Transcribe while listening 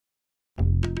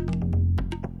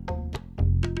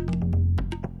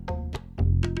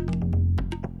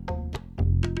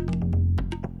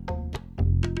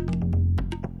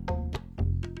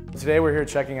Today we're here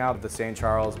checking out the Saint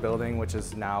Charles building, which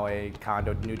is now a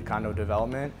new condo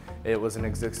development. It was an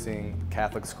existing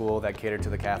Catholic school that catered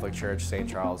to the Catholic Church, Saint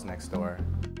Charles, next door.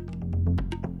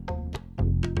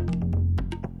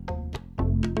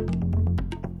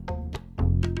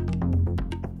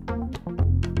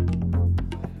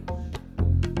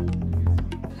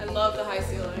 I love the high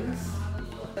ceilings.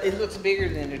 It looks bigger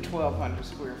than the 1,200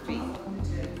 square feet.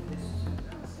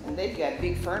 And they've got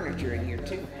big furniture in here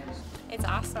too. It's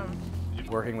awesome.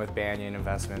 Working with Banyan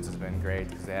Investments has been great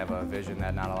because they have a vision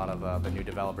that not a lot of the new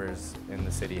developers in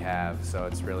the city have. So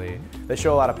it's really, they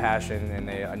show a lot of passion and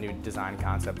a new design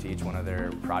concept to each one of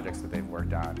their projects that they've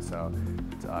worked on. So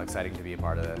it's exciting to be a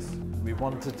part of this. We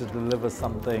wanted to deliver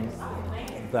something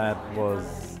that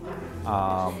was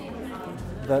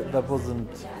that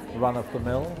wasn't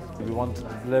run-of-the-mill. We wanted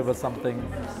to deliver something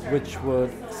which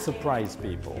would surprise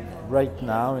people. Right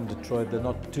now in Detroit, there are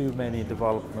not too many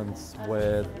developments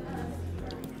with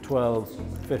 12,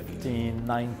 15,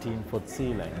 19-foot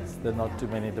ceilings. There are not too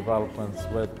many developments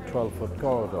with 12-foot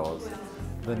corridors.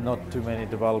 There are not too many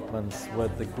developments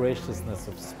with the graciousness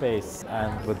of space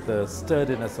and with the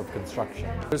sturdiness of construction.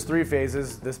 There's 3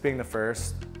 phases, this being the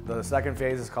first. The second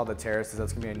phase is called the terraces.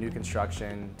 That's going to be a new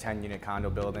construction, 10-unit condo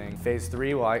building. Phase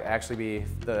 3 will actually be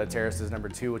the terraces number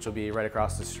 2, which will be right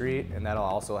across the street, and that'll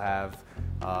also have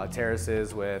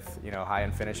terraces with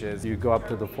high-end finishes. You go up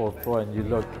to the 4th floor and you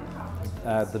look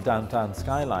at the downtown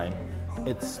skyline.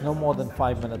 It's no more than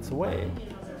 5 minutes away.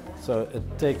 So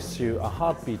it takes you a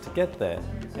heartbeat to get there,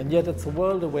 and yet it's a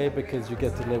world away because you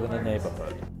get to live in a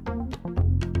neighborhood.